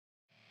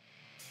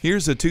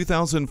Here's a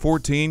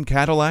 2014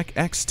 Cadillac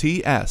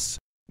XTS.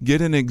 Get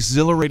an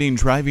exhilarating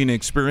driving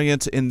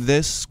experience in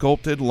this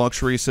sculpted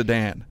luxury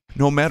sedan.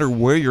 No matter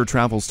where your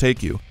travels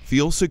take you,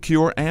 feel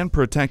secure and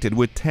protected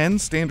with 10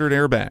 standard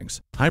airbags,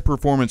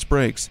 high-performance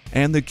brakes,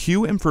 and the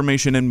Q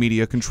information and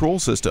media control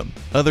system.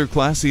 Other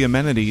classy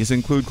amenities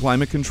include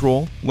climate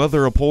control,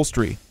 leather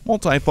upholstery,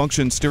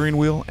 multi-function steering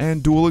wheel,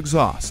 and dual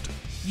exhaust.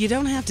 You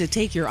don't have to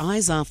take your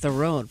eyes off the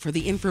road for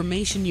the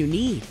information you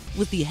need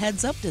with the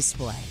heads-up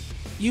display.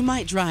 You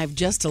might drive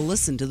just to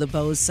listen to the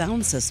Bose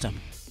sound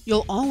system.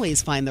 You'll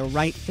always find the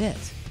right fit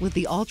with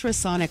the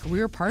ultrasonic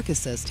rear park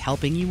assist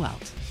helping you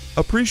out.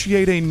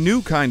 Appreciate a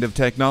new kind of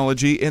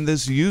technology in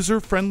this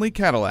user-friendly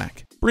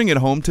Cadillac. Bring it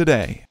home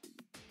today.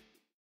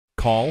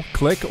 Call,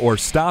 click, or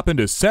stop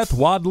into Seth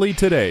Wadley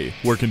today.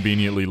 We're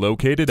conveniently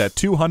located at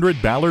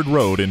 200 Ballard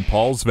Road in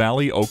Pauls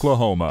Valley,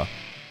 Oklahoma.